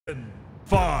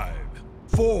5,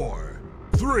 4,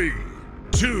 3,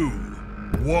 2,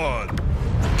 1.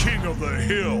 King of the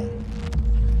Hill.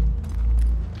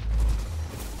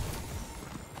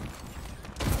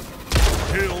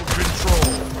 Hill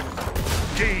control.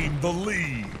 Gain the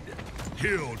lead.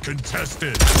 Hill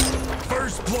contested.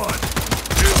 First blood.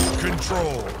 Hill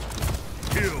control.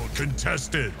 Hill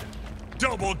contested.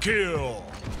 Double kill.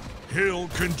 Hill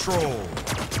control.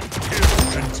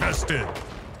 Hill contested.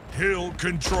 Hill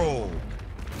control.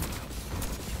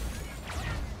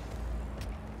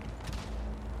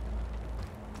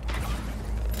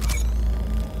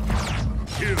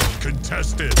 Hill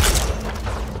contested.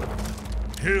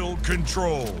 Hill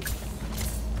control.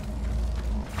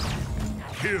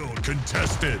 Hill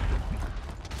contested.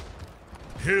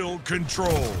 Hill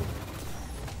control.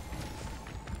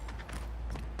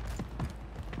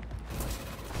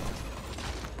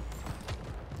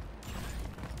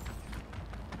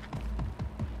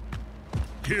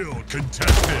 Hill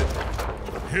contested.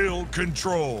 Hill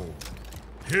control.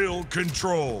 Hill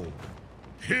control.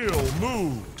 Hill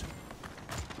moved.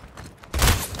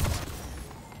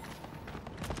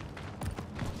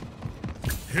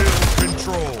 Hill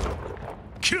control.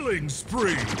 Killing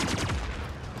spree.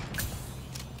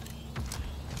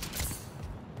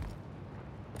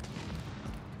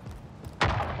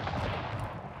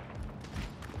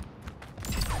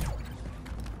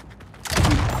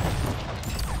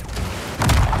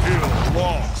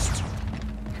 Lost.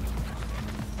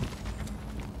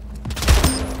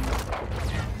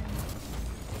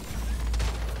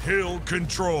 Hill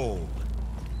control.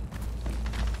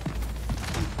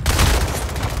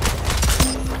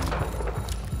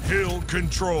 Hill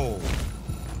control.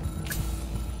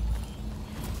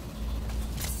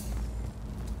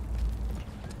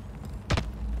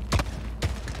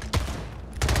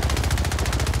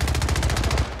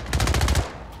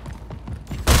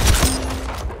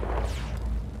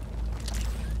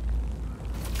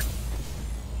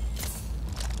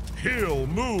 Hill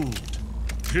moved.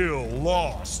 Hill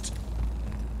lost.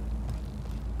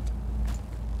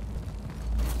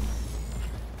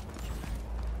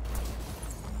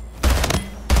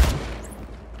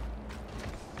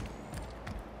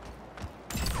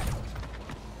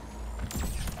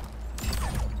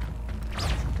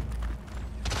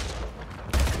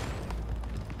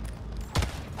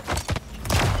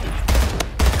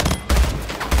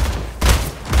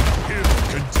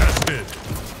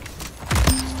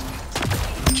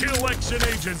 Election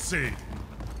agency.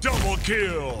 Double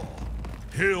kill.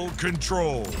 Hill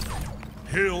control.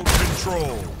 Hill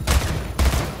control.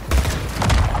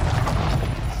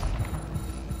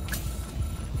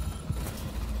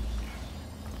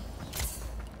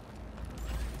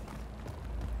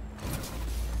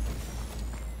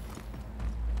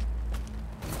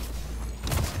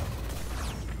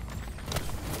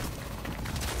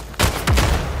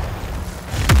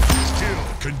 Hill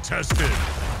contested.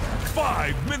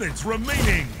 5 minutes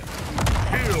remaining.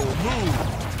 Hill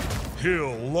moved.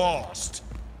 Hill lost.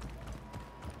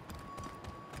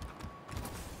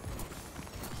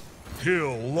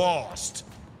 Hill lost.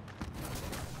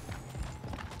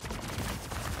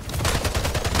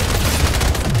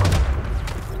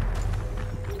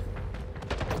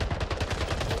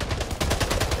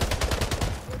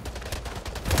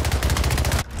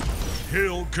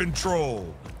 Hill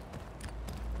control.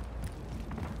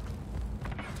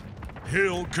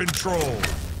 Hill control.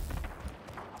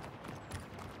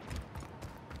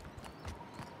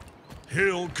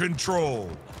 Hill control.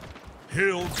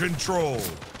 Hill control.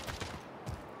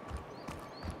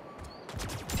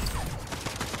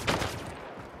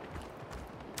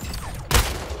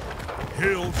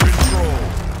 Hill control.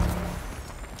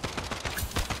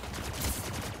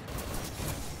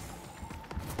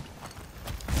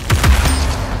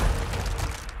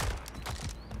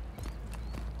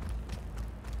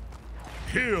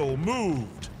 Hill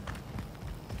moved.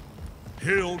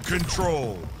 Hill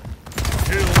control.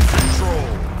 Hill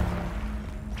control.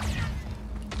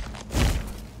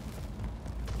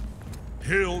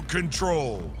 Hill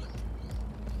control.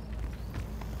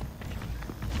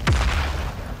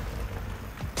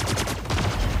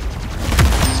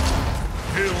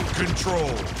 Hill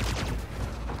control.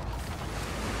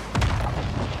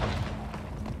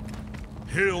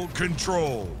 Hill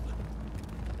control.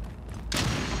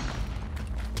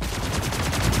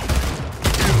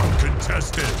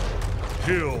 Contested.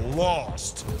 Hill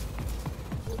lost.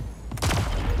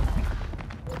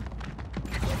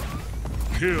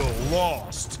 Hill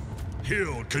lost.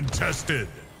 Hill contested.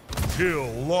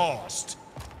 Hill lost.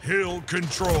 Hill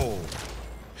control.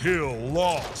 Hill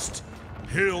lost.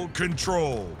 Hill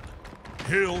control.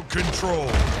 Hill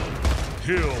control.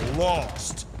 Hill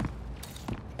lost.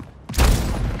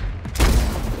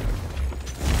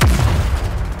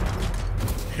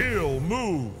 Hill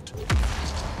moved.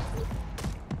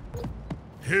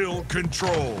 Hill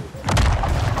controlled.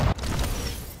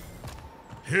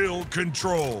 Hill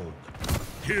controlled.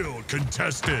 Hill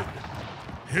contested.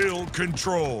 Hill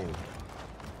controlled.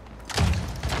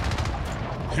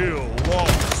 Hill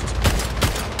lost.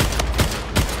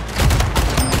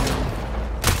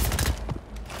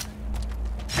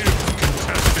 Hill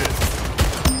contested.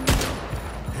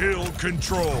 Hill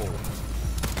controlled.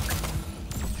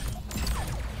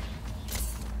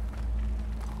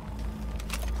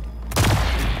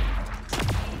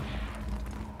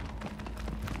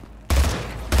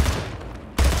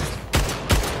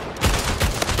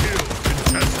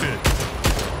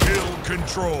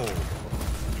 Control.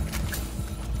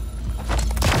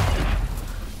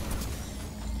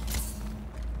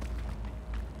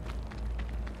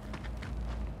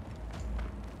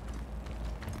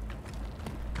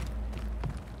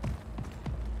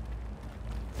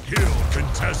 Hill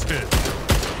contested.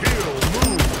 Hill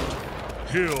moved.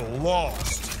 Hill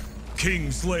lost.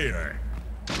 Kingslayer.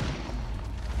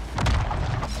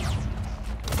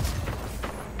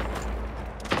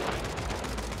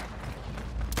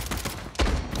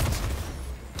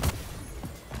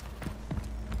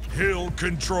 Hill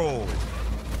controlled.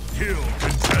 Hill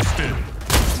contested.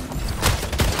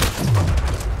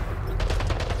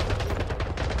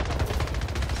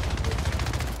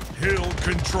 Hill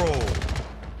controlled.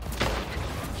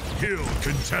 Hill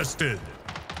contested.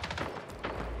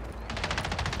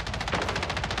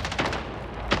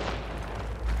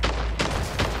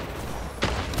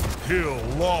 Hill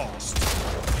lost.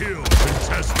 Hill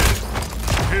contested.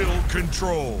 Hill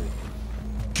controlled.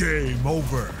 Game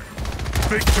over.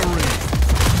 Victory!